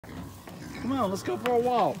Come on, let's go for a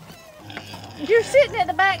walk. You're sitting at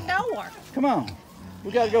the back door. Come on.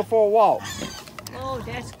 We got to go for a walk. Oh,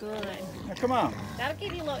 that's good. Now, come on. That'll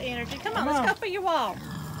give you a little energy. Come on, let's go for your walk.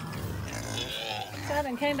 So I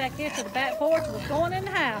done came back here to the back porch and was going in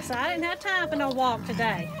the house. So I didn't have time for no walk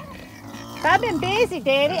today. But I've been busy,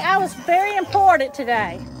 Daddy. I was very important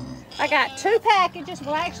today. I got 2 packages,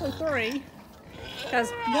 well actually 3.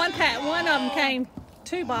 Because one of them came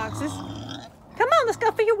 2 boxes. Come on, let's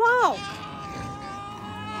go for your walk.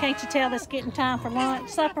 Can't you tell it's getting time for lunch,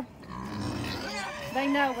 supper? They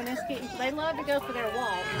know when it's getting, they love to go for their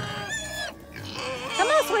walk. Come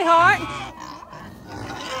on, sweetheart.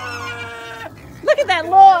 Look at that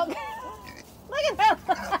look. Look at that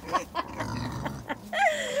look.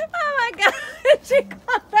 Oh my God, she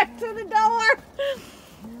come back to the door.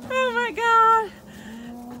 Oh my God.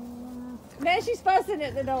 Now she's fussing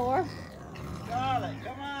at the door. Scarlett,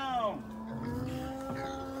 come on.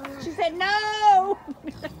 She said no.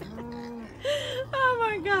 Oh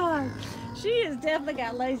my God. She has definitely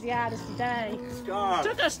got lazy-itis today. Scarlett. It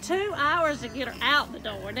took us 2 hours to get her out the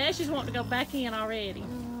door. Now she's wanting to go back in already.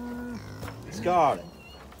 Scarlett.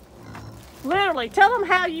 Literally, tell them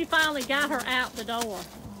how you finally got her out the door.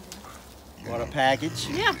 What a package.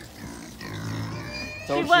 Yeah.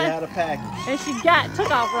 Told she had a package. And she took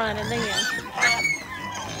off running then.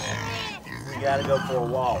 We got to go for a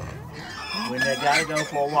walk. We got to go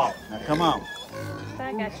for a walk. Now, come on.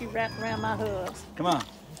 I got you wrapped around my hooves. Come on.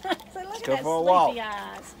 So look Go at that for a walk. sleepy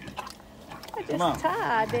eyes. I'm Come on. just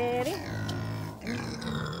tired, Daddy.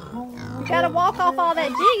 You gotta walk off all that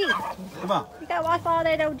jiggy. Come on. You gotta walk all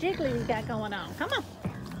that old jiggly you got going on. Come on.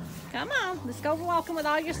 Come on. Let's go walking with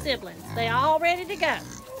all your siblings. They all ready to go.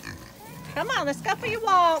 Come on, let's go for your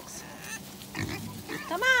walks.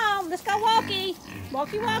 Come on, let's go walkie.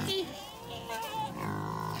 Walkie, walkie.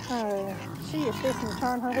 Oh, she is fixing to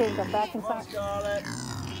turn her head and go back inside. Scarlett.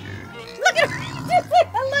 Look at her.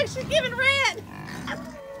 Look, she's giving red.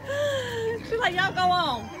 She's like, y'all go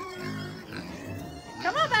on.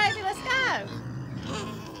 Come on, baby, let's go.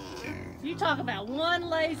 You talk about one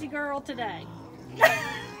lazy girl today.